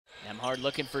Nembhard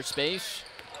looking for space.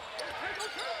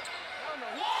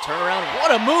 Turn around,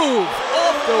 what a move!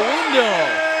 Off the window!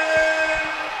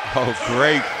 Oh,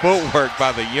 great footwork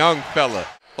by the young fella.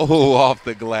 Oh, off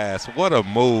the glass, what a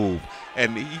move.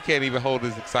 And he can't even hold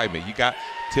his excitement. You got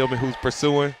Tillman who's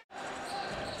pursuing.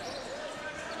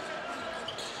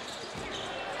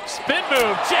 Spin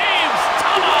move, James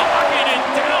tomahawking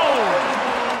it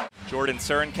down. Jordan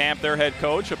Cernkamp, their head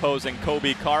coach, opposing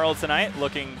Kobe Carl tonight,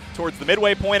 looking towards the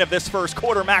midway point of this first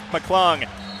quarter. Mac McClung,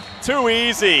 too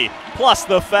easy, plus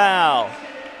the foul.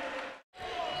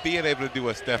 Being able to do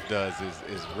what Steph does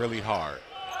is really hard.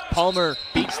 Palmer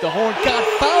beats the horn, got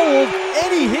fouled,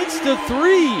 and he hits the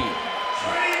three.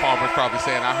 Palmer's probably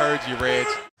saying, I heard you, Reg.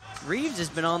 Reeves has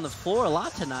been on the floor a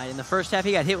lot tonight. In the first half,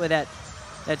 he got hit with that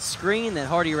screen that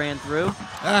Hardy ran through.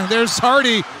 There's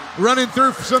Hardy running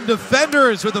through some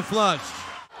defenders with a flush.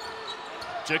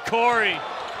 Ja'Cory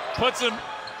puts him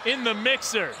in the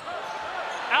mixer.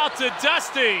 Out to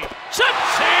Dusty.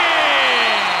 Cha-ching!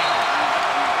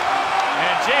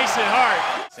 And Jason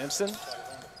Hart. Simpson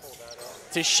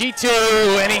to Shitu,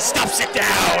 and he stuffs it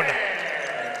down.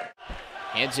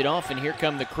 Hands it off, and here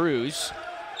come the Crews.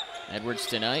 Edwards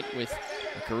tonight with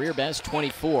a career best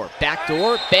 24.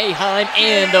 Backdoor, Boeheim,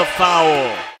 and the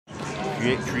foul.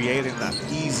 Creating an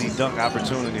easy dunk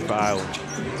opportunity for Iowa.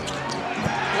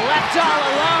 Left all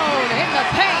alone in the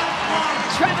paint.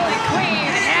 Trevelyan Queen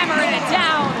hammering it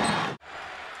down.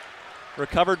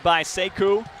 Recovered by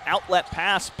Sekou. Outlet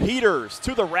pass, Peters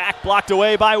to the rack, blocked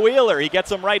away by Wheeler. He gets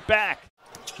him right back.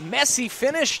 Messy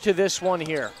finish to this one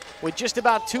here with just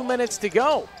about 2 minutes to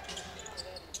go.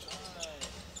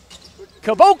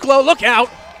 Caboclo, look out.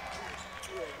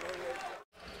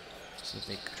 So if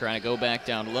they trying to go back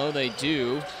down low, they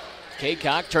do.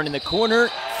 Kaycock turning the corner,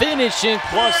 finishing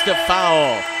plus the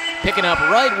foul. Picking up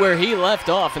right where he left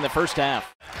off in the first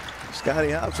half.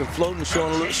 Scotty Hobson floating,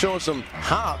 showing some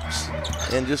hops,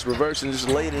 and just reversing, just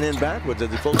laying it in backwards as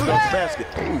he floats across the basket.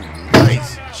 Ooh,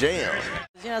 nice jam.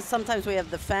 You know, sometimes we have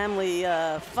the family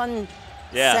fun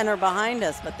center behind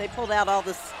us, but they pulled out all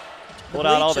this. Pulled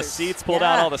out all the seats, pulled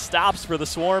out all the stops for the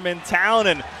Swarm in town,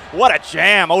 and what a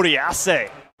jam, Odiase.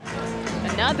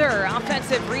 Another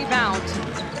offensive rebound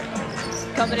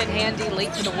coming in handy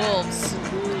late for the Wolves.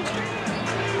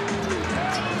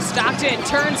 Stockton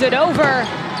turns it over,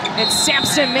 and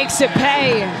Sampson makes it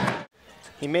pay.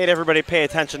 He made everybody pay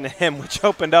attention to him, which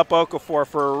opened up Okafor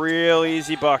for a real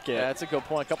easy bucket. Yeah, that's a good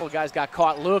point. A couple of guys got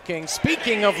caught looking.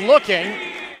 Speaking of looking,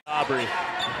 Aubrey.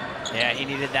 Yeah, he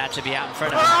needed that to be out in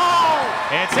front of him.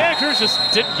 And Santa Cruz just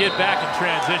didn't get back in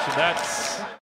transition. That's